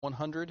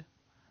100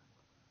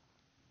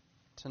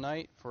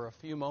 tonight for a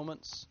few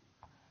moments.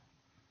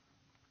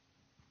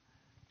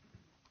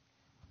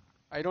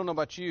 I don't know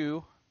about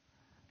you.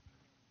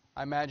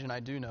 I imagine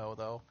I do know,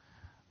 though.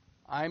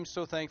 I'm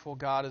so thankful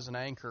God is an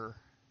anchor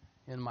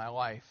in my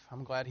life.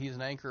 I'm glad He's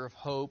an anchor of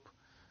hope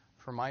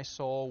for my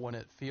soul when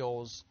it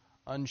feels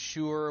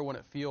unsure, when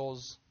it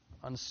feels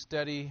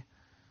unsteady,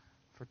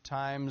 for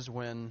times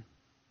when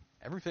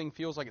everything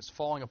feels like it's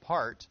falling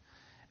apart.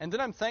 And then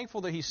I'm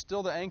thankful that He's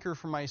still the anchor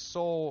for my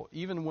soul,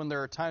 even when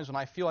there are times when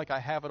I feel like I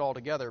have it all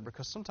together,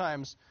 because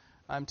sometimes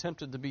I'm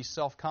tempted to be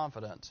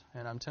self-confident,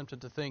 and I'm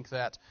tempted to think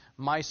that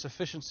my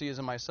sufficiency is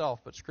in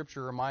myself. But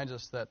Scripture reminds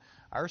us that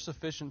our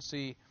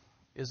sufficiency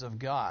is of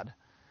God,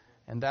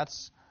 and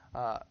that's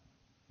the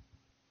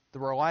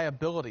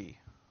reliability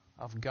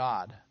of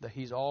God, that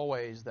He's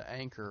always the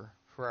anchor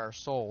for our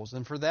souls.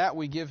 And for that,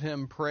 we give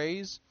Him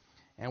praise,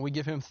 and we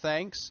give Him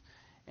thanks.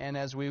 And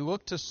as we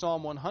look to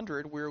Psalm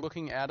 100, we're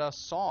looking at a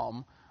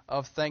psalm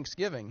of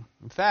thanksgiving.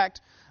 In fact,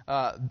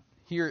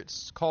 here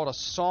it's called a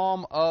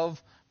psalm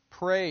of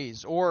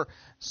praise, or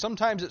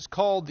sometimes it's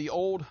called the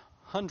Old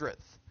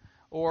Hundredth,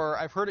 or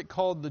I've heard it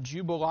called the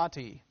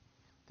Jubilati,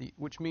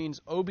 which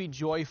means, "Oh, be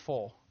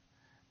joyful."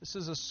 This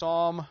is a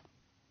psalm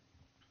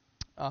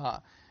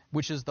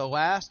which is the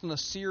last in a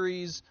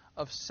series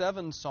of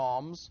 7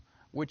 psalms,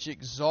 which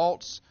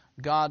exalts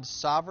God's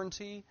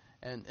sovereignty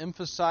and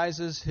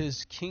emphasizes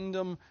His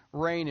kingdom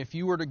reign. If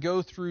you were to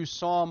go through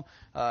Psalm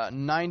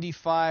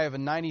 95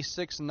 and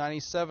 96 and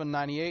 97,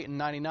 98 and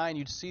 99,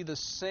 you'd see the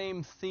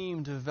same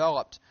theme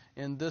developed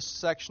in this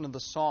section of the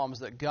Psalms,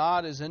 that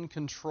God is in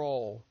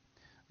control,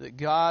 that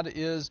God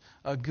is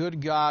a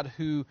good God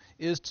who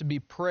is to be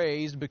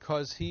praised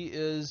because He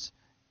is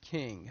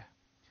King.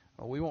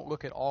 Well, we won't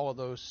look at all of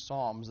those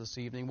Psalms this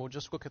evening. We'll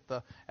just look at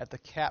the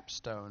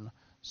capstone,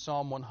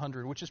 Psalm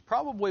 100, which is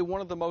probably one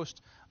of the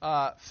most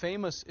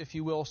famous, if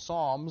you will,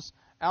 Psalms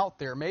out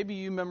there. Maybe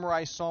you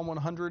memorized Psalm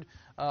 100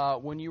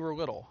 when you were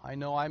little. I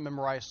know I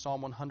memorized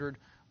Psalm 100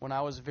 when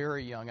I was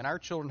very young, and our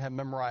children have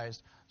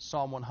memorized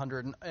Psalm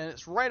 100. And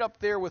it's right up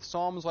there with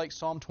Psalms like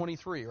Psalm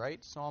 23,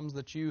 right? Psalms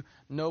that you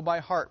know by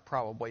heart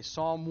probably.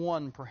 Psalm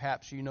 1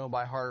 perhaps you know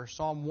by heart, or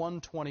Psalm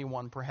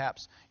 121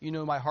 perhaps you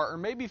know by heart. Or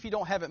maybe if you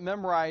don't have it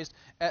memorized,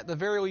 at the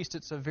very least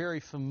it's a very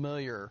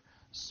familiar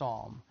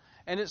psalm.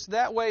 And it's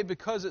that way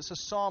because it's a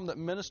psalm that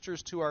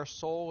ministers to our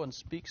soul and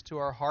speaks to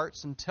our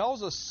hearts and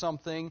tells us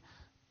something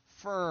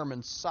firm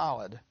and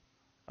solid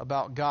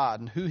about God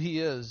and who He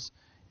is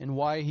and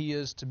why He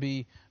is to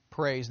be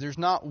praised. There's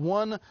not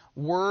one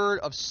word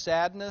of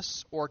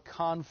sadness or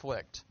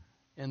conflict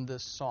in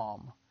this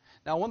psalm.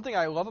 Now, one thing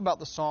I love about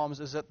the Psalms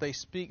is that they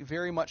speak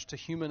very much to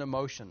human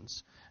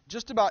emotions.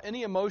 Just about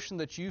any emotion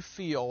that you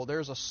feel,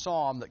 there's a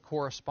psalm that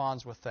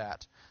corresponds with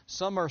that.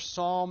 Some are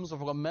psalms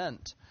of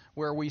lament,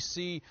 where we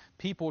see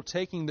people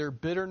taking their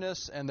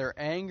bitterness and their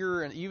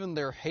anger and even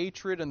their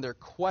hatred and their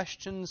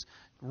questions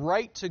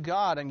right to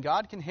God, and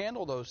God can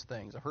handle those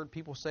things. I've heard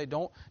people say,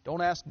 don't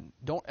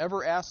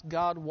ever ask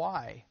God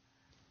why.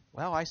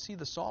 Well, I see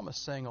the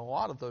psalmist saying a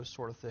lot of those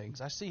sort of things.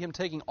 I see him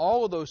taking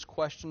all of those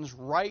questions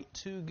right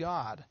to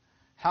God.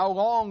 How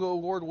long, O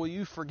Lord, will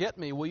you forget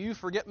me? Will you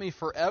forget me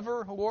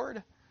forever,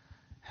 Lord?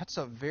 That's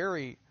a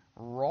very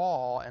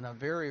raw and a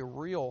very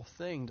real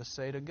thing to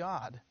say to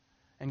God.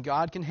 And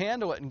God can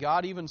handle it, and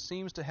God even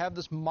seems to have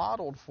this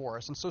modeled for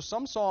us. And so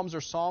some psalms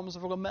are psalms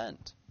of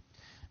lament.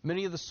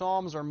 Many of the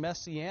psalms are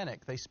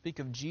messianic. They speak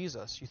of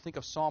Jesus. You think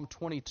of Psalm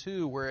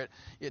 22, where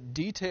it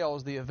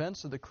details the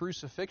events of the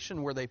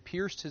crucifixion, where they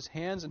pierced His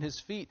hands and His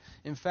feet.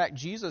 In fact,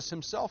 Jesus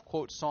Himself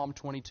quotes Psalm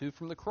 22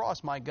 from the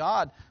cross. My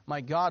God,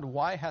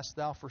 why hast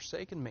Thou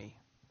forsaken me?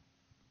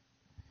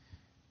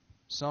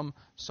 Some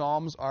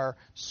psalms are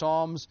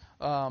psalms,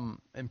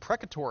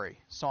 imprecatory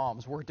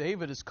psalms, where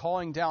David is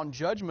calling down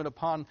judgment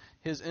upon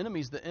his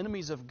enemies, the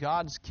enemies of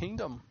God's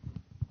kingdom.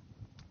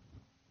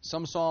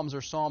 Some psalms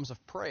are psalms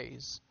of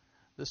praise.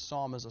 This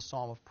psalm is a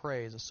psalm of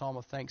praise, a psalm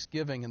of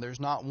thanksgiving, and there's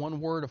not one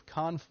word of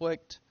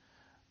conflict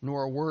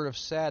nor a word of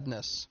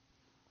sadness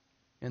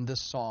in this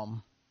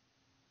psalm.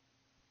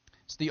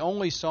 It's the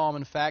only psalm,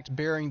 in fact,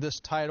 bearing this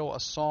title,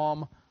 a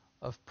psalm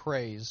of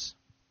praise.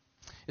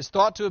 It's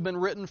thought to have been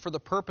written for the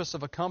purpose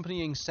of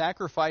accompanying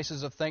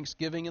sacrifices of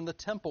thanksgiving in the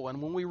temple. And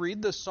when we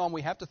read this psalm,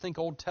 we have to think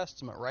Old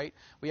Testament, right?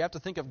 We have to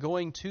think of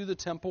going to the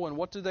temple, and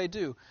what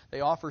do?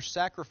 They offer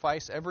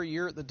sacrifice every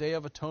year at the Day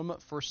of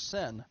Atonement for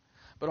sin.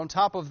 But on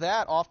top of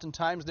that,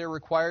 oftentimes they're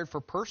required for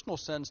personal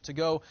sins to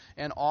go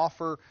and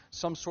offer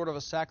some sort of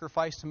a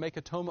sacrifice to make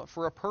atonement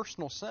for a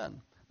personal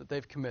sin that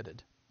they've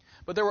committed.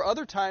 But there were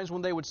other times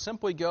when they would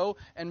simply go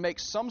and make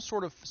some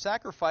sort of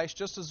sacrifice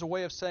just as a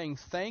way of saying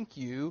thank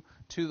you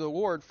to the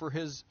Lord for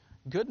His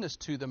goodness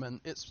to them. And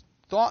it's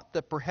thought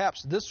that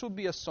perhaps this would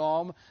be a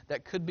psalm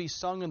that could be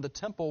sung in the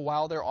temple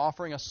while they're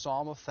offering a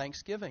psalm of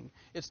thanksgiving.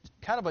 It's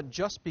kind of a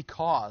just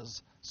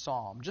because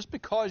psalm. Just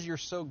because you're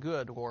so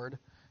good, Lord.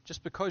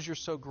 Just because you're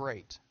so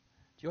great.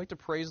 Do you like to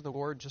praise the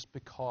Lord just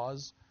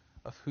because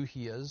of who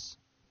He is?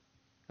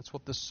 That's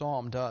what this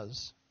psalm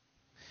does.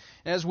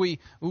 As we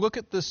look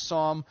at this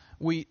psalm,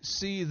 we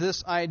see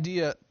this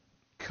idea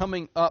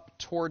coming up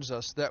towards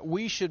us, that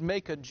we should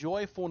make a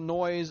joyful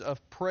noise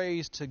of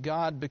praise to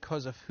God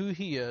because of who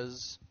He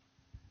is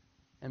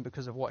and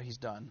because of what He's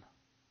done.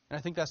 And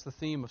I think that's the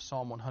theme of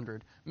Psalm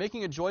 100.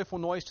 Making a joyful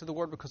noise to the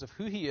Lord because of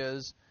who He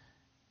is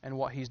and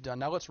what He's done.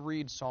 Now let's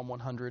read Psalm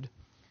 100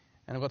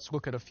 and let's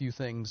look at a few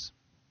things.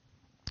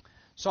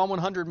 Psalm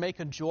 100,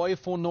 make a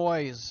joyful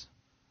noise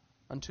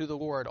unto the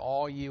Lord,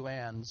 all ye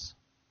lands.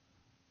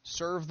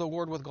 Serve the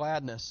Lord with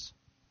gladness.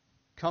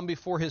 Come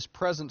before His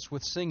presence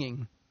with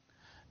singing.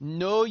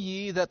 Know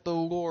ye that the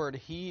Lord,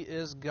 He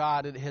is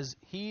God. It is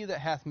He that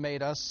hath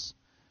made us,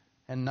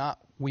 and not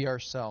we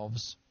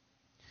ourselves.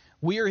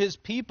 We are His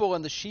people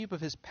and the sheep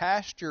of His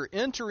pasture.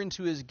 Enter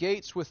into His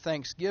gates with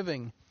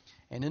thanksgiving,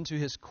 and into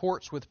His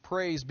courts with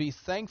praise. Be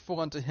thankful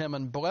unto Him,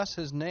 and bless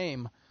His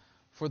name.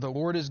 For the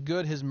Lord is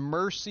good, His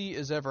mercy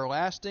is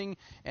everlasting,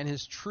 and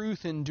His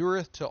truth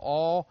endureth to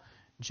all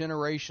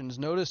generations.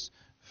 Notice,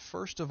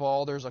 first of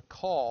all, there's a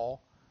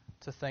call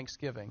to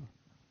thanksgiving.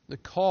 The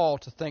call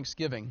to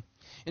thanksgiving.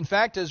 In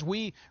fact, as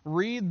we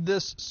read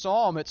this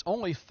psalm, it's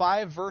only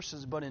 5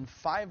 verses, but in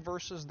 5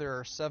 verses there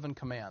are 7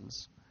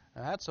 commands.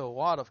 Now, that's a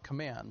lot of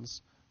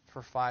commands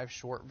for 5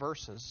 short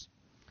verses.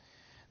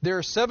 There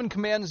are 7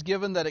 commands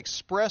given that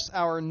express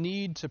our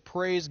need to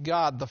praise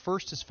God. The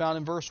first is found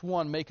in verse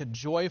 1, make a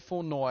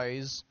joyful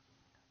noise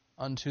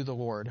unto the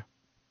Lord.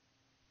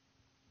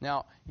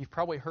 Now, you've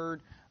probably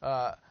heard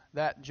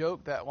that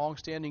joke, that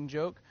long-standing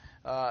joke,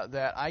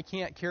 that I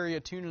can't carry a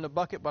tune in a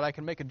bucket, but I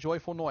can make a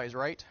joyful noise,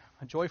 right?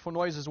 A joyful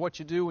noise is what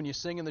you do when you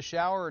sing in the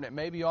shower, and it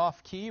may be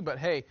off key, but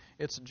hey,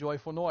 it's a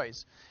joyful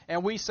noise.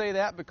 And we say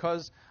that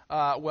because,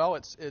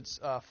 it's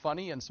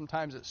funny and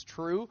sometimes it's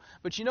true.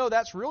 But you know,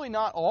 that's really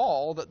not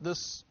all that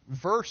this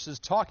verse is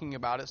talking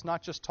about. It's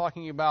not just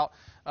talking about,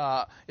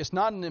 it's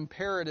not an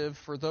imperative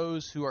for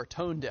those who are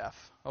tone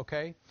deaf,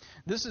 okay?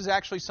 This is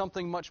actually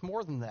something much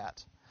more than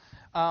that.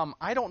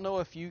 I don't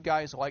know if you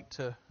guys like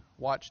to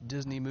watch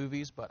Disney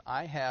movies, but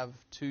I have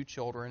 2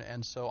 children,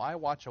 and so I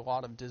watch a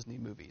lot of Disney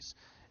movies.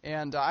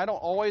 And I don't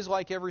always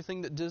like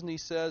everything that Disney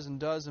says and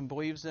does and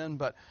believes in,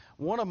 but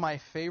one of my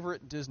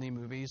favorite Disney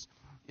movies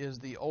is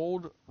the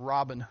old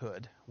Robin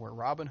Hood, where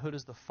Robin Hood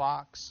is the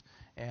fox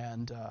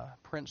and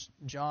Prince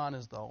John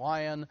is the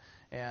lion.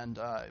 And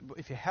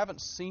if you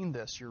haven't seen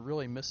this, you're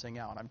really missing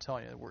out. I'm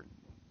telling you,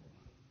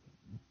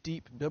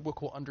 deep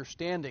biblical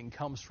understanding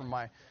comes from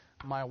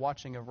my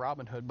watching of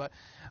Robin Hood. But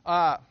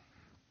I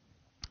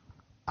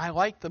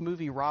like the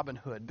movie Robin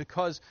Hood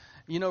because,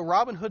 you know,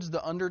 Robin Hood's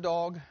the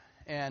underdog,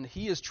 and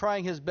he is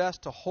trying his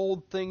best to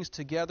hold things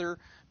together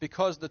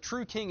because the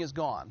true king is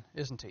gone,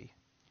 isn't he?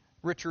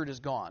 Richard is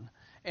gone.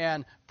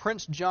 And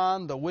Prince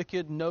John, the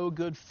wicked,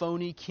 no-good,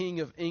 phony king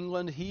of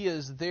England, he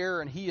is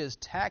there and he is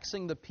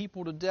taxing the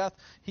people to death.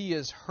 He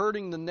is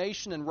hurting the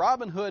nation. And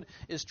Robin Hood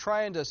is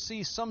trying to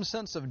see some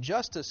sense of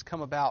justice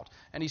come about.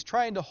 And he's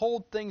trying to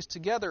hold things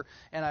together.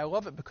 And I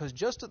love it because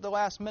just at the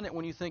last minute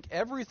when you think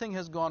everything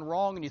has gone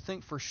wrong and you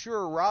think for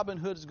sure Robin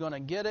Hood is going to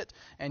get it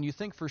and you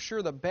think for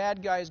sure the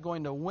bad guy is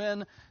going to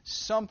win,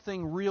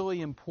 something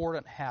really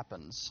important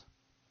happens.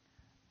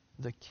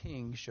 The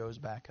king shows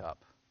back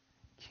up.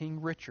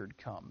 King Richard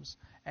comes,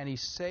 and he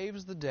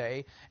saves the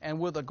day, and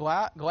with a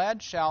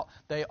glad shout,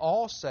 they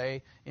all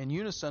say in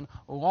unison,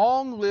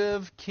 "Long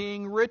live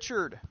King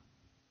Richard!"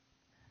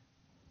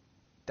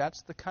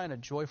 That's the kind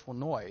of joyful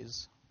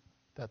noise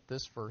that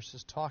this verse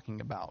is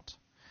talking about.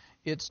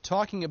 It's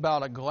talking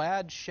about a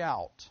glad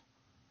shout,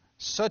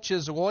 such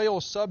as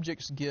loyal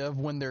subjects give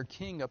when their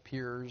king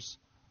appears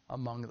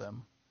among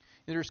them.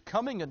 There's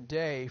coming a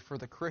day for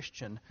the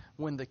Christian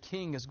when the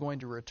king is going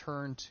to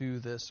return to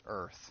this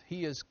earth.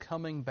 He is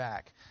coming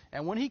back.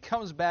 And when he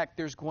comes back,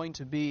 there's going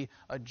to be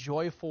a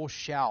joyful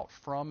shout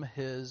from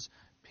his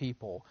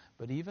people.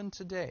 But even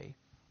today,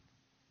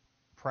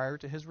 prior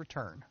to his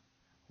return,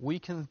 we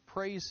can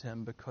praise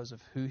him because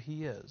of who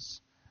he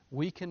is.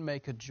 We can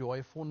make a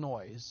joyful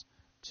noise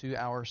to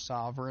our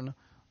sovereign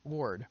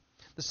Lord.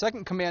 The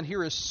second command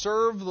here is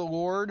serve the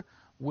Lord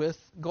with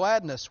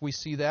gladness. We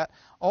see that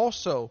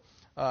also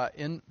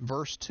in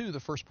verse 2, the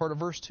first part of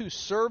verse 2.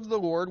 Serve the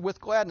Lord with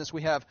gladness.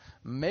 We have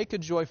make a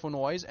joyful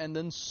noise and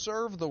then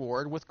serve the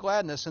Lord with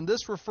gladness. And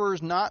this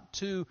refers not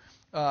to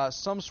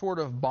some sort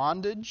of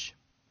bondage,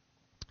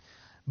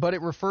 but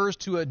it refers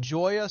to a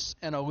joyous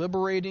and a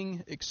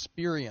liberating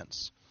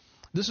experience.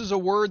 This is a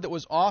word that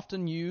was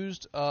often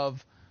used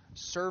of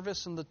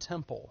service in the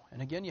temple.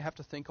 And again, you have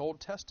to think Old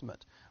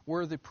Testament,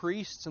 where the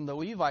priests and the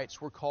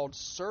Levites were called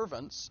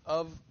servants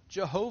of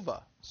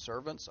Jehovah,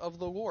 servants of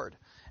the Lord.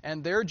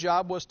 And their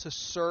job was to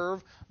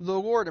serve the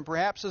Lord. And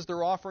perhaps as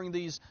they're offering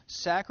these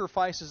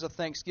sacrifices of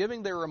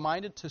thanksgiving, they're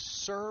reminded to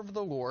serve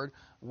the Lord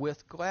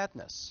with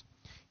gladness.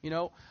 You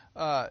know,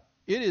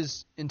 it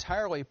is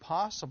entirely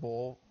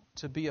possible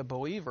to be a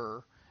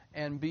believer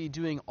and be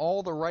doing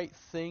all the right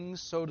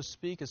things, so to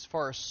speak, as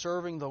far as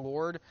serving the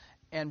Lord,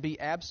 and be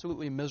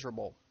absolutely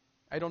miserable.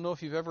 I don't know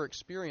if you've ever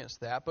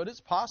experienced that, but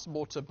it's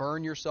possible to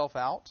burn yourself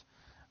out,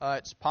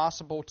 It's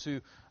possible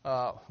to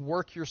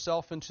work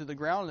yourself into the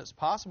ground, and it's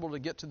possible to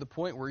get to the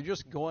point where you're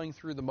just going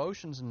through the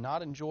motions and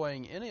not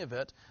enjoying any of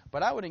it.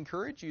 But I would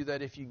encourage you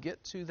that if you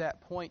get to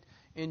that point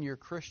in your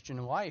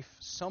Christian life,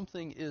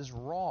 something is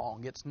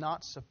wrong. It's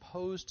not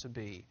supposed to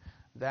be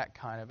that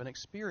kind of an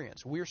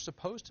experience. We're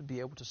supposed to be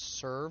able to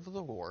serve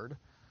the Lord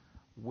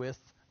with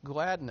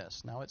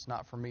gladness. Now, it's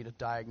not for me to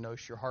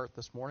diagnose your heart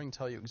this morning,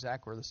 tell you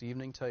exactly, or this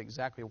evening, tell you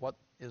exactly what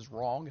is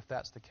wrong, if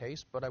that's the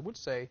case, but I would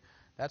say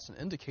that's an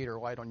indicator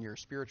light on your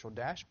spiritual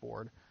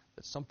dashboard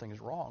that something is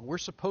wrong. We're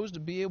supposed to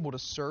be able to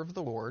serve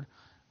the Lord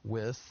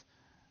with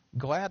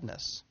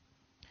gladness.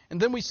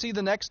 And then we see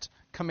the next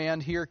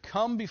command here,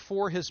 come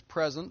before His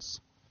presence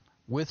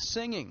with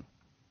singing.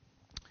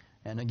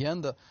 And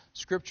again, the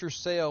Scriptures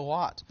say a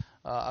lot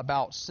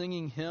about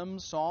singing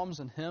hymns, psalms,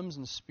 and hymns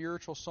and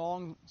spiritual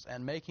songs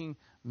and making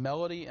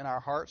melody in our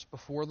hearts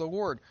before the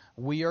Lord.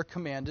 We are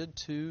commanded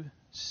to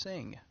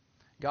sing.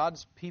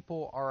 God's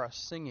people are a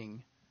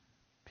singing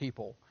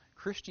people.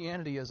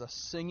 Christianity is a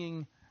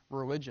singing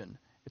religion.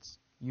 It's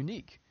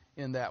unique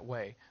in that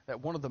way,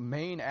 that one of the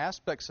main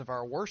aspects of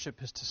our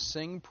worship is to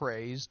sing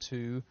praise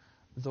to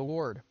the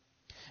Lord.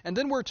 And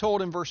then we're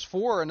told in verse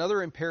 4,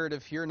 another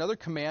imperative here, another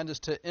command is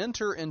to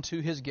enter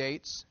into His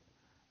gates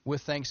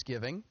with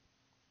thanksgiving.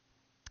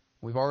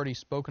 We've already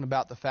spoken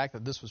about the fact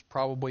that this was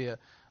probably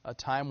a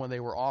time when they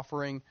were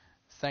offering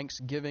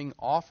thanksgiving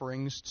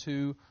offerings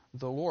to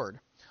the Lord.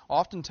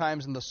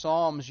 Oftentimes in the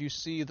Psalms, you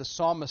see the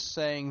psalmist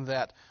saying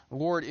that,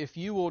 Lord, if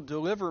you will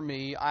deliver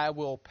me, I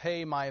will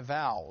pay my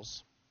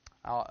vows.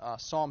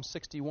 Psalm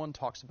 61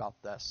 talks about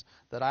this,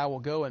 that I will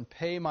go and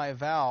pay my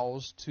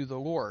vows to the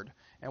Lord.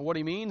 And what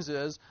he means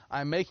is,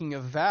 I'm making a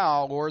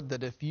vow, Lord,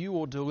 that if you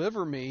will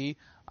deliver me,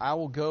 I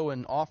will go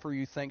and offer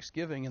you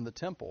thanksgiving in the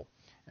temple.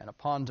 And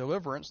upon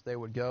deliverance, they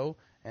would go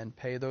and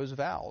pay those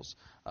vows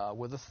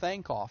with a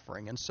thank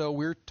offering. And so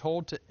we're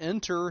told to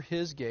enter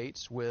His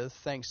gates with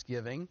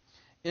thanksgiving,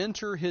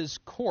 enter His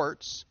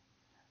courts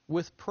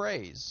with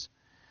praise.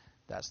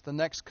 That's the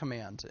next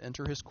command, to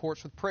enter His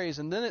courts with praise.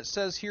 And then it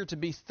says here to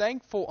be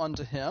thankful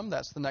unto Him.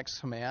 That's the next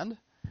command.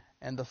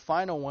 And the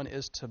final one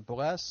is to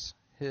bless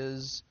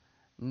His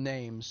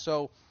name.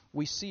 So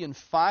we see in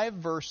 5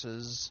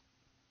 verses,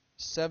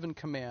 7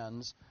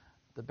 commands,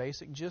 the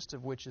basic gist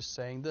of which is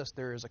saying this: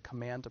 there is a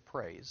command to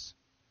praise.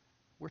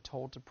 We're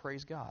told to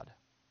praise God.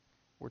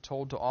 We're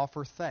told to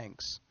offer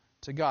thanks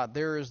to God.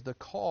 There is the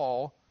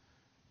call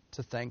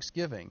to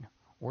thanksgiving,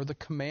 or the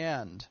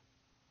command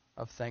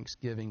of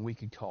thanksgiving, we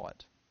could call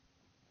it.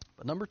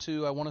 But number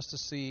 2, I want us to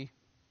see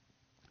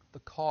the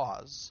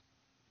cause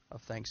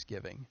of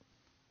thanksgiving.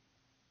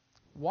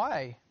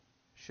 Why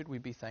should we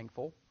be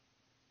thankful?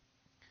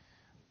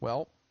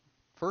 Well,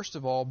 first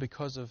of all,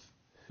 because of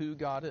who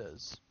God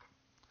is.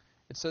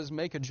 It says,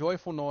 make a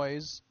joyful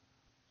noise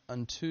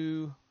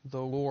unto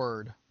the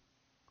Lord,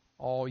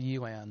 all ye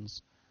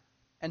lands.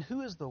 And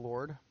who is the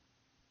Lord?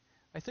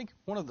 I think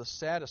one of the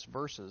saddest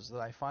verses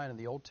that I find in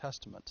the Old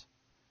Testament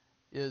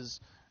is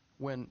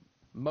when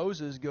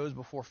Moses goes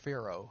before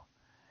Pharaoh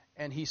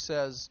and he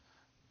says,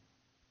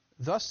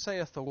 thus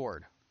saith the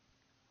Lord,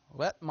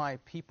 let my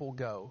people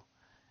go.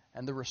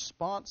 And the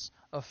response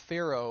of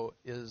Pharaoh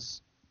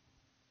is,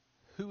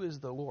 who is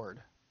the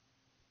Lord?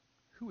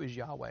 Who is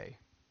Yahweh?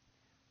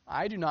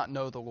 I do not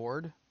know the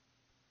Lord,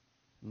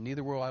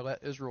 neither will I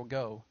let Israel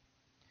go.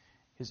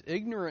 His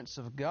ignorance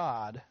of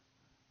God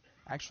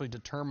actually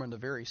determined a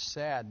very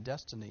sad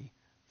destiny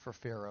for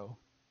Pharaoh.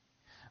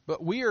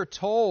 But we are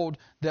told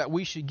that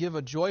we should give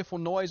a joyful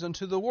noise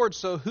unto the Lord.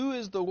 So who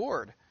is the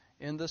Lord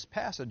in this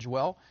passage?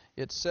 Well,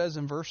 it says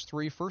in verse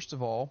 3, first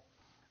of all,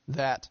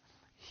 that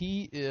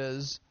He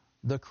is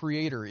the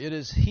Creator. It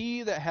is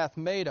He that hath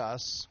made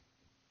us,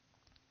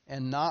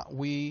 and not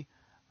we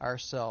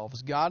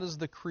ourselves. God is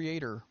the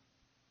Creator.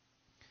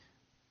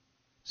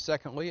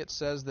 Secondly, it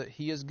says that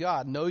He is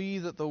God. Know ye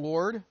that the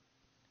Lord,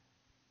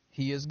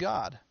 He is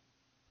God.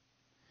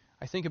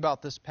 I think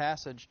about this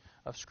passage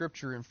of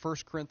Scripture in 1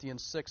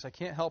 Corinthians 6. I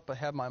can't help but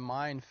have my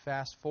mind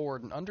fast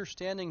forward and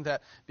understanding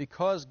that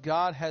because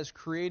God has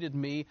created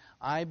me,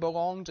 I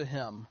belong to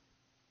Him.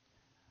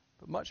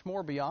 But much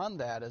more beyond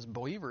that as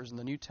believers in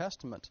the New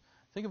Testament.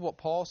 Think of what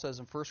Paul says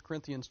in 1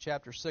 Corinthians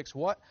chapter 6.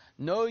 What?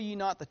 Know ye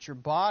not that your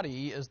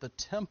body is the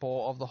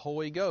temple of the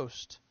Holy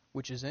Ghost,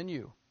 which is in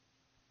you,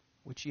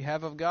 which ye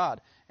have of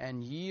God,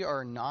 and ye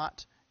are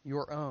not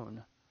your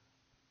own.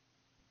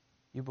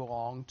 You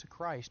belong to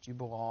Christ. You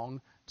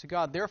belong to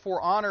God.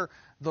 Therefore honor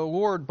the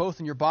Lord both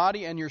in your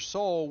body and your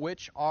soul,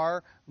 which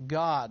are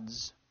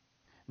God's.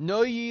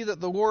 Know ye that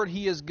the Lord,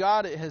 He is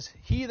God. It is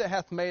He that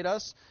hath made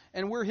us,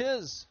 and we're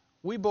His.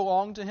 We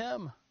belong to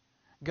Him.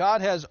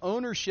 God has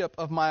ownership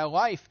of my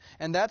life,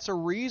 and that's a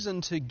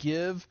reason to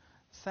give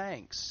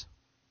thanks.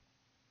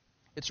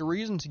 It's a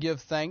reason to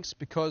give thanks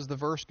because the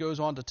verse goes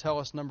on to tell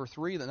us, number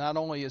 3, that not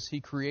only is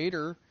He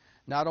Creator,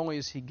 not only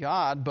is He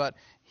God, but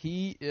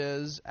He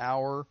is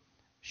our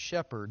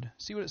shepherd.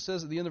 See what it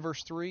says at the end of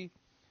verse 3?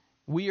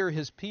 We are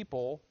His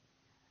people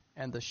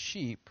and the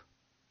sheep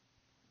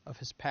of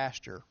His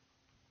pasture.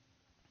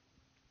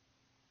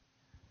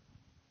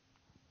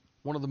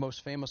 One of the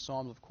most famous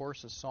psalms, of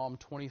course, is Psalm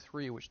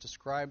 23, which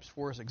describes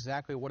for us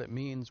exactly what it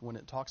means when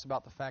it talks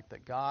about the fact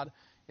that God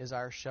is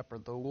our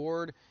shepherd. The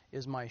Lord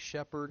is my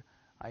shepherd,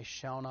 I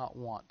shall not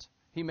want.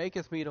 He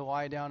maketh me to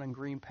lie down in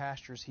green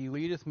pastures. He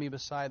leadeth me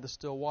beside the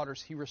still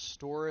waters. He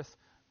restoreth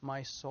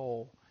my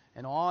soul.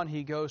 And on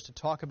he goes to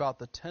talk about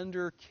the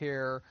tender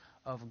care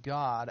of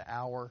God,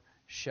 our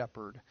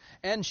shepherd.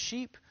 And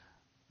sheep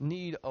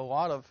need a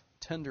lot of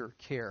tender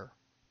care.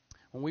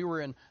 When we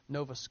were in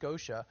Nova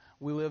Scotia,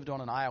 we lived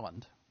on an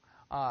island.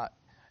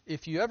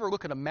 If you ever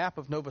look at a map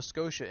of Nova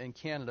Scotia in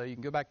Canada, you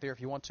can go back there if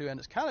you want to, and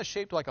it's kind of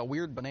shaped like a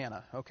weird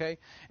banana, okay?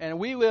 And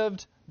we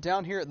lived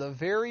down here at the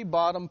very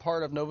bottom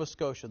part of Nova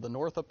Scotia, the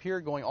north up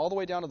here, going all the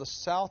way down to the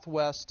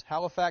southwest.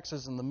 Halifax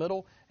is in the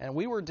middle, and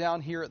we were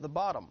down here at the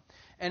bottom.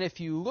 And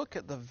if you look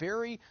at the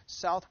very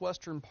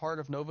southwestern part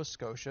of Nova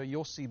Scotia,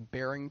 you'll see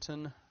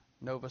Barrington,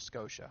 Nova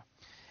Scotia.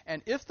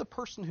 And if the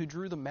person who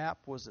drew the map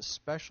was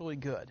especially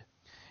good,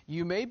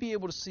 you may be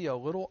able to see a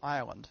little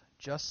island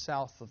just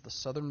south of the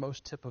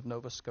southernmost tip of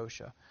Nova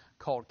Scotia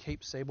called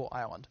Cape Sable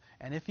Island.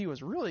 And if he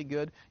was really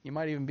good, you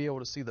might even be able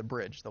to see the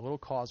bridge, the little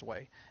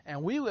causeway.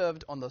 And we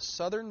lived on the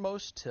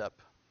southernmost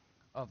tip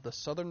of the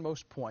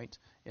southernmost point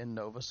in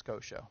Nova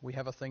Scotia. We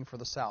have a thing for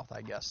the South,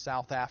 I guess.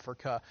 South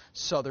Africa,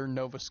 southern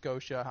Nova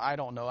Scotia. I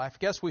don't know. I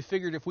guess we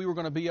figured if we were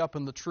going to be up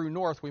in the true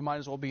north, we might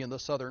as well be in the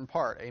southern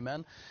part.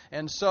 Amen?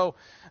 And so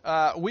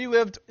we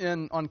lived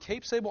on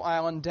Cape Sable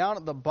Island down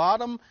at the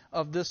bottom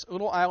of this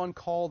little island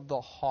called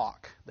the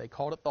Hawk. They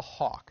called it the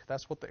Hawk.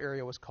 That's what the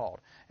area was called.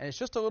 And it's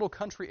just a little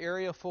country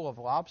area full of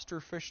lobster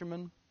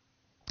fishermen.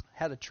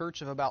 Had a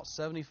church of about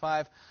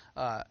 75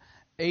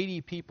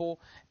 80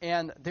 people,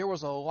 and there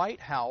was a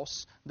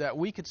lighthouse that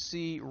we could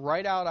see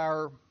right out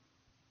our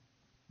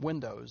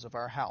windows of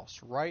our house,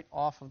 right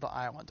off of the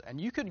island.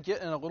 And you could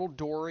get in a little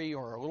dory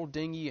or a little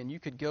dinghy, and you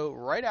could go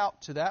right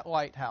out to that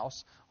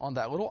lighthouse on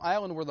that little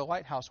island where the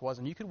lighthouse was,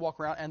 and you could walk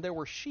around, and there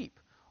were sheep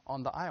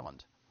on the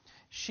island.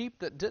 Sheep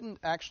that didn't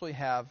actually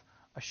have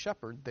a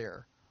shepherd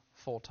there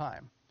full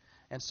time.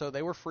 And so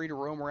they were free to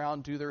roam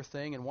around, do their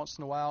thing, and once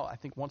in a while, I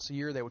think once a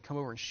year, they would come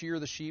over and shear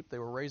the sheep. They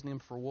were raising them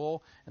for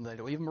wool, and they'd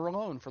leave them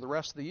alone for the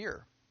rest of the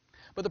year.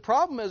 But the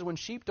problem is when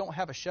sheep don't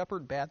have a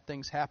shepherd, bad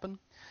things happen.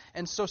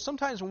 And so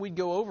sometimes when we'd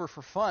go over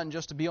for fun,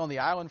 just to be on the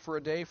island for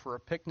a day for a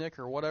picnic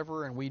or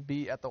whatever, and we'd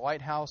be at the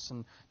lighthouse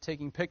and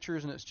taking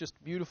pictures, and it's just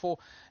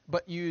beautiful,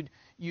 but you'd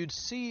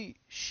see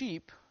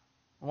sheep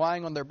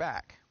lying on their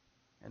back.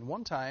 And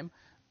one time,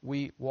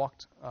 we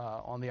walked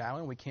on the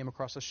island. We came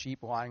across a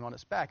sheep lying on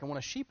its back. And when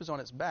a sheep is on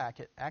its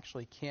back, it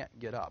actually can't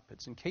get up.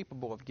 It's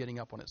incapable of getting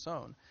up on its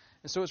own.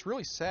 And so it's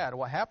really sad.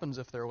 What happens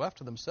if they're left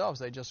to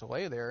themselves? They just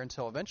lay there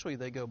until eventually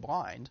they go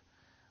blind,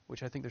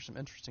 which I think there's some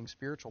interesting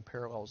spiritual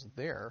parallels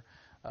there.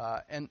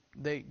 And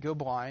they go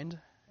blind,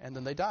 and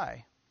then they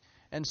die.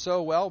 And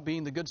so, well,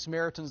 being the good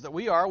Samaritans that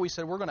we are, we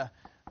said, we're going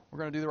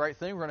to do the right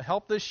thing. We're going to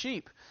help this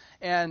sheep.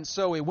 And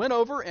so we went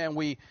over, and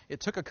it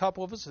took a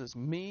couple of us. It was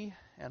me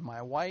and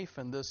my wife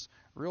and this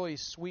really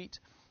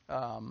sweet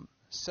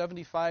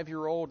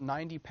 75-year-old,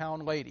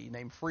 90-pound lady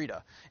named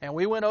Frida. And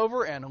we went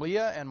over, and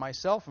Leah and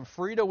myself and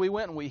Frida, we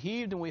went and we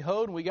heaved and we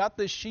hoed, and we got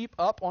this sheep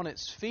up on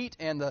its feet,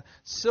 and the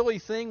silly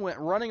thing went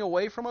running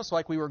away from us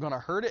like we were going to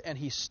hurt it, and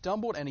he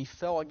stumbled and he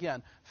fell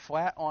again,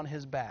 flat on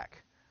his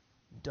back.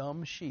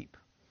 Dumb sheep.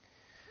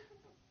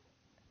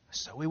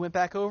 So we went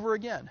back over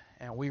again,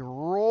 and we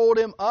rolled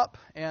him up,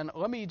 and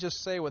let me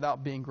just say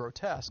without being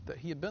grotesque that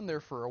he had been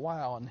there for a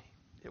while, and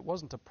it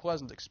wasn't a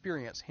pleasant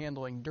experience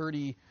handling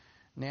dirty,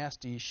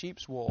 nasty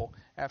sheep's wool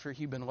after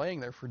he'd been laying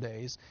there for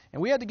days.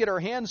 And we had to get our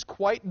hands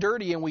quite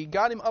dirty, and we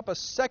got him up a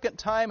second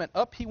time, and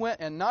up he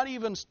went, and not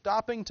even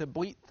stopping to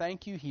bleat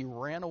thank you, he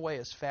ran away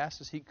as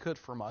fast as he could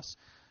from us.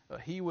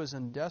 He was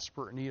in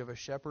desperate need of a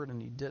shepherd,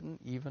 and he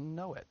didn't even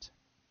know it.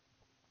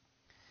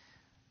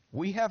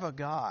 We have a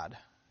God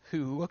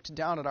who looked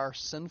down at our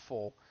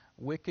sinful,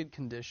 wicked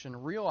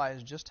condition,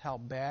 realized just how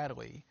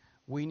badly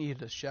we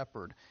needed a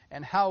shepherd,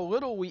 and how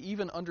little we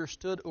even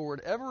understood or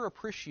would ever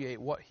appreciate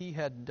what he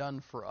had done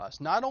for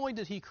us. Not only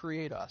did he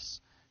create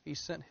us, he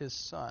sent his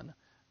Son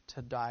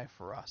to die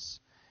for us.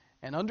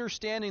 And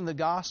understanding the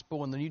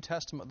gospel in the New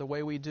Testament the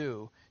way we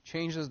do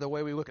changes the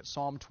way we look at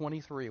Psalm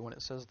 23 when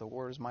it says, "The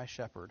Lord is my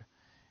shepherd."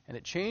 And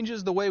it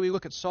changes the way we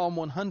look at Psalm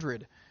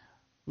 100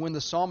 when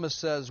the psalmist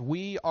says,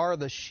 "We are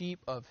the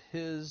sheep of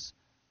his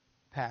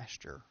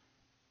pasture."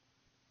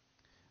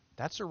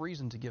 That's a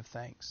reason to give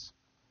thanks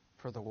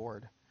for the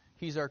Lord.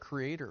 He's our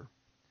creator.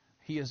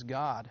 He is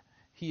God.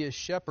 He is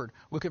shepherd.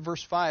 Look at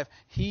verse 5.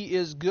 He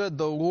is good.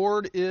 The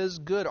Lord is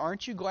good.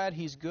 Aren't you glad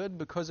he's good?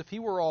 Because if he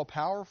were all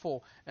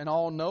powerful and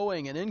all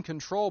knowing and in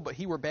control, but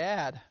he were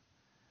bad,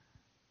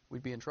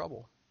 we'd be in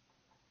trouble.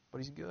 But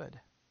he's good.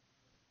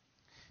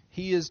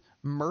 He is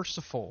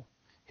merciful.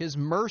 His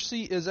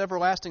mercy is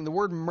everlasting. The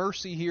word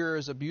mercy here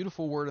is a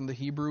beautiful word in the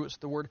Hebrew. It's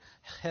the word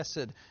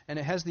chesed, and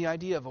it has the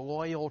idea of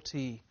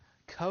loyalty,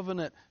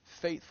 covenant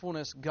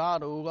faithfulness.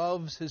 God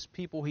loves his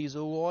people. He's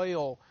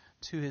loyal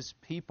to his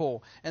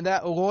people. And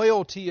that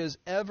loyalty is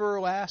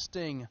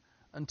everlasting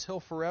until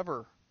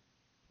forever.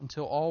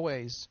 until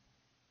always.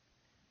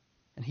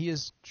 And He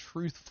is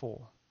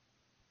truthful.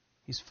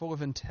 He's full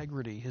of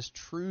integrity. His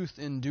truth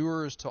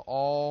endures to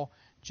all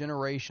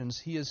generations.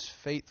 He is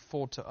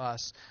faithful to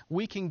us.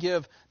 We can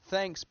give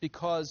thanks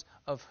because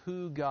of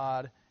who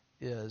God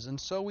is. And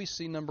so we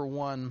see, number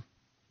one,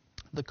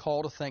 the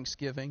call to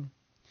thanksgiving.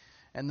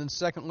 And then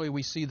secondly,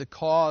 we see the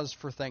cause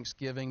for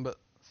thanksgiving. But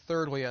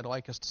thirdly, I'd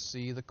like us to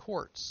see the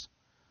courts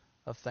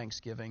of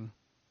thanksgiving.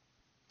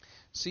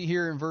 See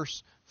here in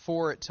verse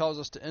 4, it tells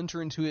us to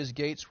enter into His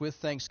gates with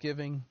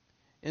thanksgiving,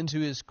 into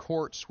His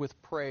courts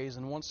with praise.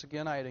 And once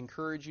again, I'd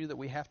encourage you that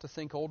we have to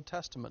think Old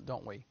Testament,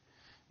 don't we?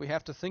 We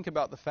have to think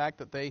about the fact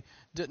that they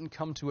didn't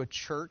come to a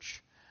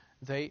church.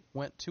 They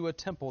went to a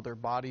temple. Their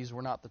bodies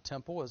were not the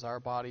temple, as our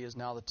body is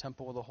now the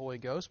temple of the Holy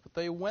Ghost, but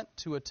they went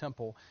to a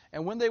temple.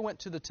 And when they went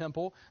to the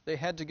temple, they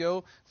had to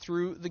go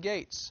through the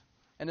gates.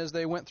 And as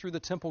they went through the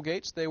temple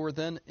gates, they were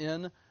then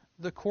in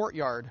the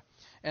courtyard.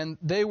 And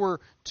they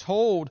were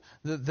told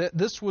that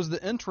this was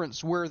the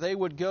entrance where they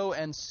would go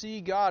and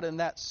see God in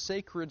that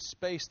sacred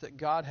space that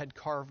God had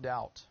carved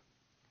out.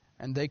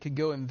 And they could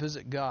go and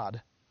visit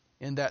God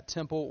in that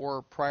temple,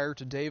 or prior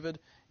to David,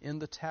 in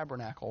the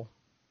tabernacle.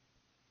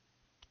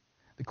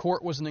 The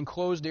court was an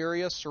enclosed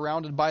area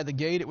surrounded by the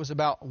gate. It was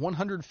about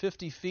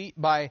 150 feet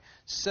by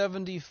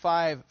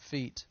 75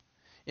 feet.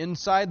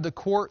 Inside the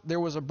court,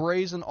 there was a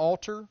brazen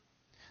altar.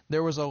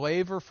 There was a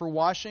laver for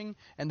washing,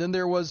 and then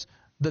there was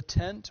the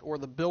tent or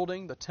the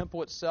building, the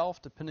temple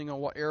itself, depending on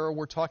what era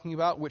we're talking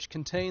about, which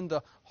contained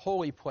the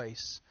holy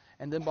place.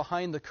 And then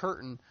behind the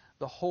curtain,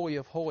 the Holy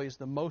of Holies,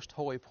 the most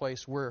holy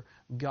place where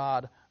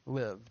God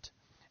lived.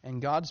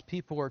 And God's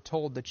people are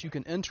told that you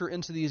can enter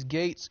into these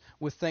gates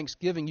with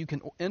thanksgiving. You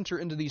can enter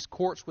into these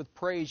courts with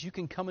praise. You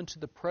can come into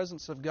the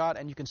presence of God,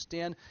 and you can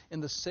stand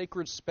in the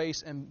sacred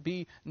space and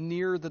be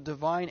near the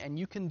divine, and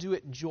you can do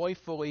it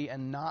joyfully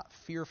and not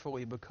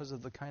fearfully because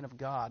of the kind of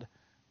God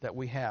that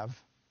we have.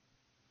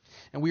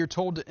 And we are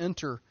told to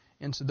enter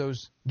into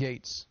those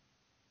gates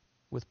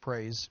with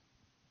praise.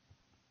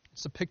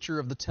 It's a picture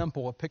of the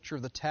temple, a picture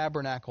of the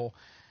tabernacle.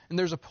 And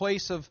there's a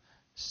place of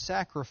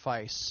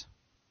sacrifice.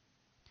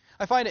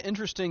 I find it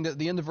interesting that at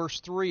the end of verse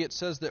 3 it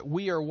says that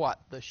we are what?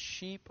 The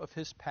sheep of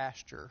His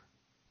pasture.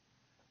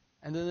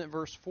 And then at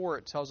verse 4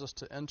 it tells us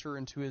to enter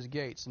into His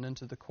gates and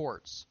into the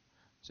courts.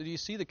 So do you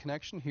see the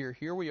connection here?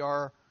 Here we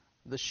are,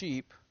 the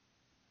sheep,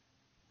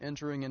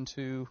 entering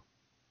into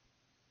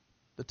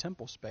the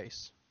temple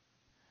space.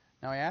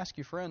 Now I ask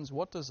you, friends,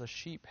 what does a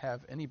sheep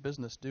have any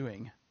business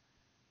doing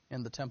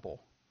in the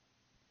temple?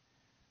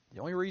 The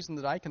only reason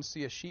that I can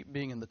see a sheep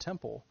being in the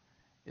temple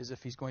is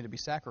if he's going to be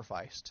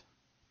sacrificed.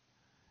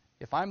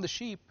 If I'm the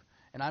sheep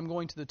and I'm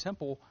going to the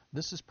temple,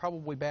 this is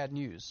probably bad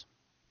news.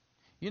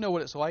 You know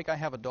what it's like. I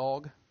have a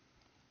dog,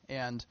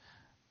 and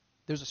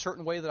there's a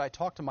certain way that I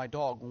talk to my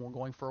dog when we're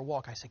going for a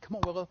walk. I say, "Come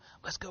on, Willow,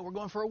 let's go. We're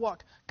going for a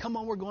walk. Come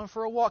on, we're going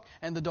for a walk."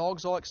 And the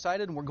dog's all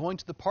excited, and we're going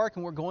to the park,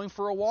 and we're going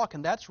for a walk,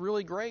 and that's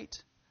really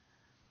great.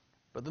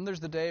 But then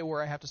there's the day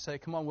where I have to say,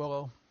 "Come on,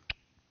 Willow,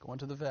 going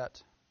to the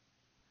vet."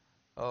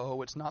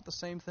 Oh, it's not the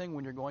same thing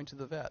when you're going to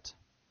the vet.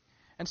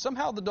 And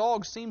somehow the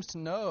dog seems to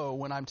know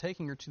when I'm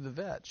taking her to the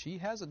vet. She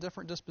has a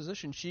different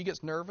disposition. She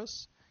gets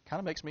nervous. Kind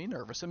of makes me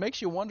nervous. It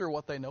makes you wonder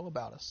what they know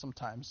about us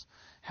sometimes.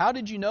 How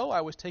did you know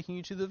I was taking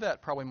you to the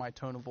vet? Probably my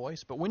tone of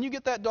voice. But when you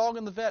get that dog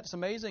in the vet, it's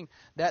amazing.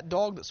 That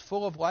dog that's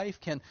full of life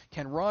can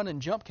run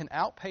and jump, can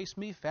outpace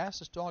me,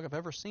 fastest dog I've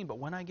ever seen. But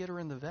when I get her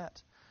in the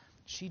vet,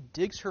 she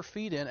digs her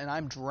feet in, and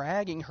I'm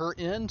dragging her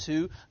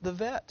into the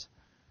vet.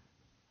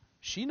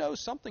 She knows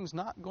something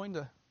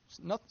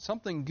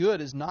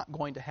good is not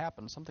going to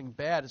happen. Something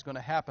bad is going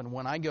to happen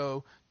when I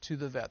go to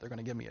the vet. They're going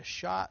to give me a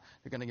shot.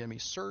 They're going to give me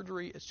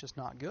surgery. It's just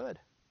not good.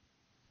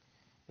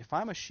 If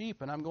I'm a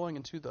sheep and I'm going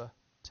into the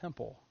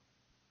temple,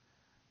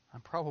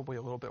 I'm probably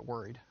a little bit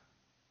worried.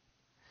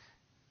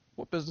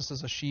 What business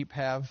does a sheep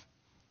have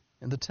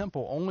in the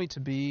temple? Only to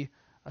be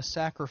a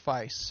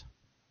sacrifice.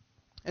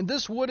 And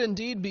this would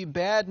indeed be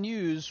bad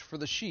news for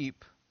the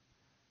sheep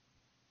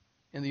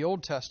in the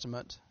Old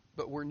Testament,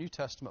 but we're New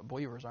Testament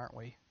believers, aren't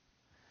we?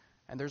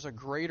 And there's a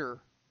greater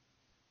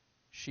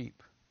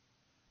sheep.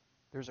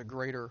 There's a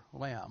greater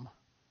lamb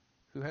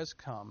who has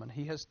come, and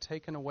He has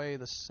taken away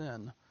the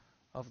sin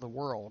of the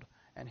world.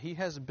 And He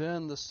has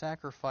been the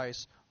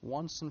sacrifice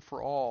once and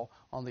for all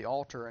on the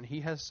altar. And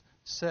He has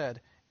said,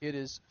 "It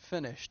is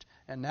finished."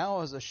 And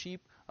now as a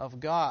sheep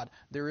of God,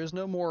 there is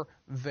no more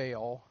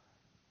veil.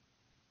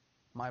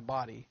 My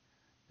body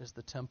is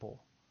the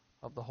temple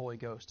of the Holy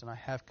Ghost, and I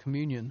have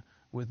communion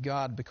with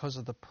God because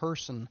of the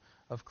person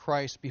of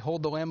Christ.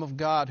 Behold the Lamb of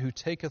God who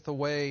taketh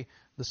away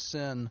the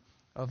sin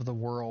of the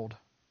world.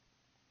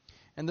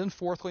 And then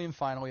fourthly and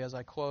finally, as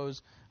I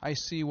close, I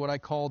see what I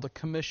call the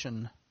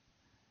commission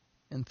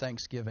in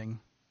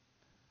thanksgiving.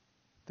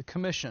 The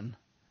commission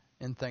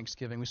in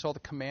thanksgiving. We saw the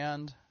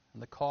command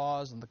and the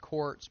cause and the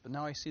courts, but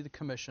now I see the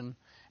commission.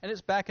 And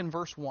it's back in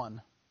verse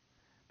 1.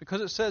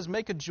 Because it says,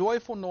 "Make a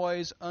joyful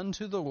noise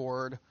unto the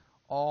Lord,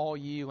 all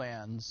ye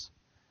lands."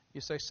 You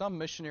say, some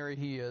missionary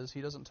he is.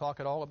 He doesn't talk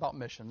at all about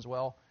missions.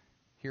 Well,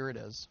 here it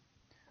is.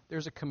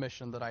 there's a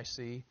commission that I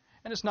see.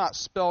 And it's not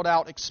spelled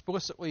out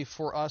explicitly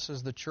for us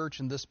as the church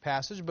in this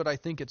passage, but I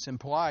think it's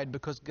implied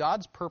because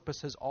God's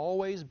purpose has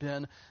always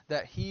been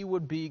that He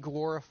would be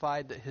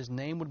glorified, that His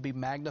name would be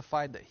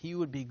magnified, that He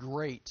would be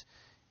great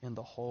in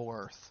the whole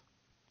earth.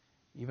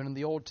 Even in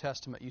the Old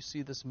Testament, you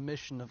see this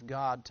mission of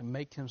God to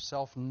make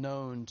Himself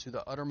known to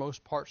the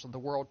uttermost parts of the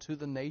world, to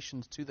the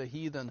nations, to the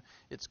heathen,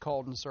 it's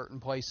called in certain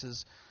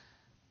places.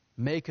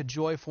 Make a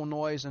joyful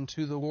noise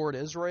unto the Lord,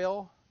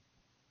 Israel.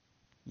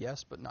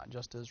 Yes, but not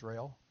just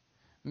Israel.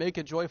 Make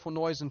a joyful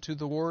noise unto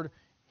the Lord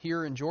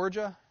here in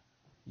Georgia.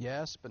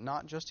 Yes, but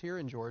not just here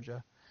in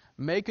Georgia.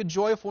 Make a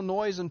joyful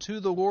noise unto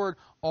the Lord,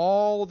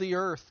 all the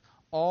earth,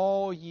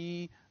 all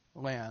ye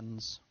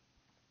lands.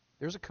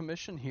 There's a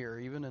commission here,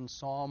 even in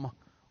Psalm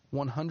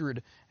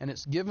 100, and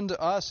it's given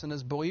to us, and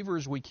as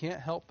believers, we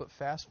can't help but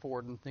fast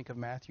forward and think of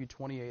Matthew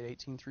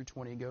 28:18 through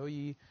 20. Go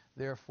ye,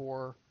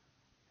 therefore,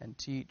 and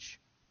teach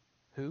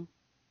who?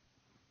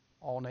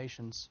 All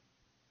nations.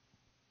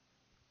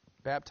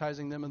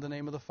 Baptizing them in the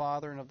name of the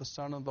Father, and of the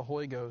Son, and of the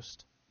Holy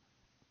Ghost,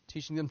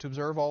 teaching them to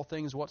observe all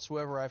things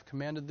whatsoever I have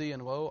commanded thee,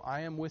 and lo,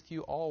 I am with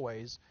you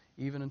always,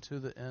 even unto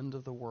the end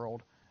of the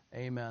world.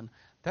 Amen.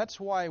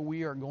 That's why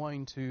we are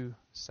going to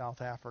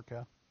South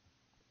Africa,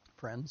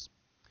 friends.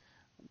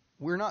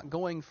 We're not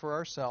going for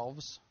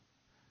ourselves.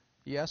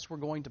 Yes, we're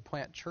going to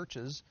plant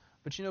churches,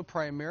 but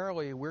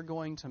primarily we're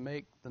going to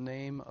make the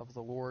name of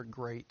the Lord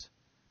great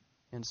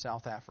in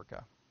South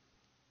Africa.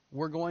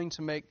 We're going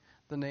to make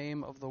the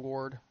name of the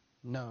Lord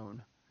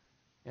known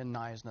in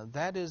Knysna.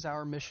 That is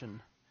our mission.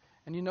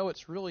 And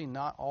it's really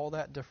not all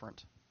that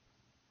different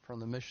from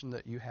the mission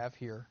that you have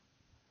here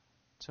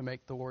to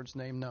make the Lord's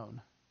name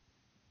known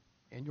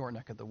in your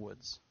neck of the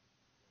woods.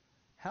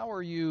 How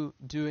are you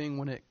doing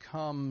when it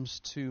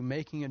comes to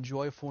making a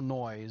joyful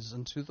noise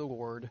unto the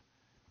Lord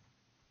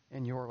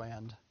in your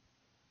land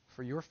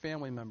for your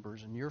family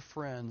members and your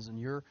friends and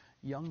your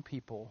young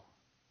people,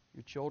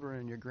 your children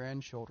and your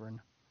grandchildren?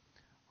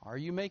 Are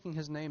you making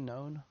His name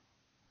known?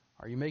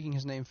 Are you making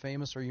His name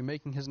famous? Are you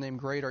making His name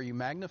great? Are you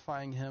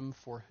magnifying Him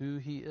for who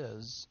He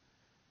is?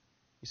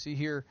 You see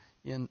here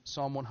in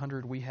Psalm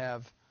 100 we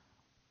have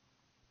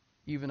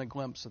even a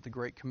glimpse of the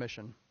Great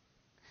Commission.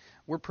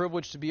 We're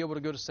privileged to be able to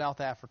go to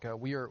South Africa.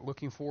 We are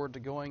looking forward to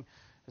going.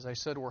 As I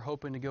said, we're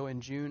hoping to go in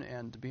June,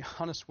 and to be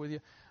honest with you,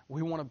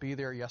 we want to be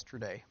there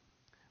yesterday.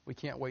 We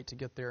can't wait to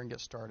get there and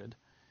get started.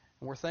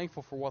 And we're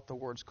thankful for what the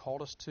Lord's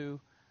called us to.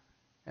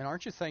 And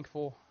aren't you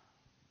thankful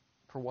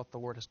for what the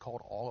Lord has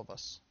called all of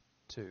us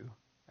to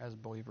as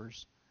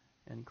believers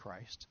in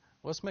Christ?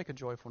 Let's make a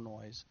joyful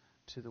noise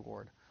to the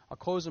Lord. I'll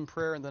close in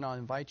prayer, and then I'll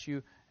invite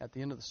you at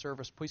the end of the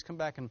service. Please come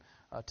back and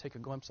take a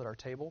glimpse at our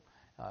table.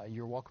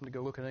 You're welcome to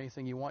go look at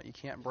anything you want. You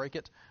can't break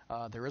it.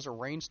 There is a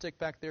rain stick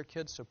back there,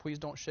 kids, so please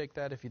don't shake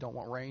that if you don't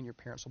want rain. Your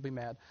parents will be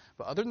mad.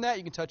 But other than that,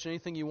 you can touch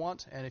anything you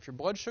want. And if your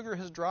blood sugar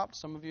has dropped,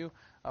 some of you,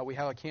 we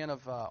have a can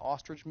of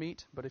ostrich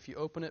meat. But if you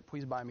open it,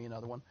 please buy me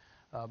another one.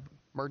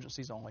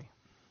 Emergencies only.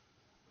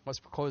 Let's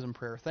close in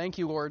prayer. Thank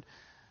you, Lord,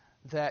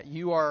 that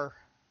you are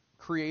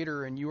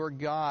Creator and you are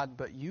God,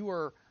 but you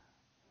are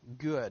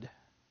good.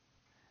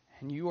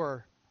 And you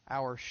are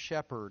our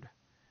shepherd.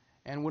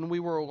 And when we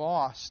were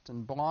lost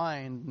and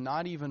blind,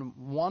 not even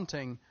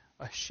wanting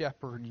a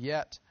shepherd,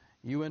 yet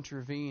you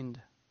intervened.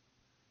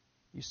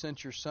 You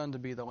sent your Son to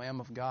be the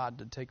Lamb of God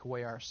to take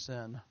away our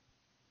sin.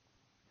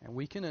 And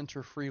we can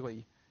enter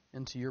freely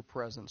into your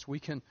presence. We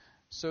can,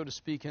 so to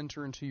speak,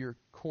 enter into your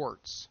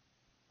courts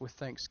with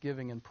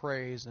thanksgiving and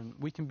praise. And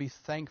we can be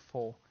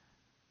thankful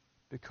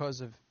because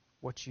of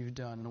what you've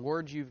done. And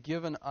Lord, you've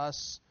given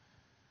us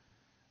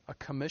a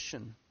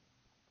commission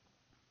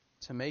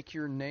to make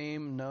your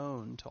name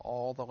known to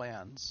all the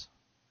lands.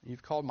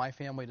 You've called my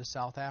family to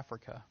South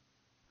Africa.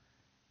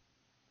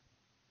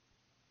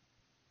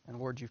 And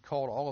Lord, you've called all of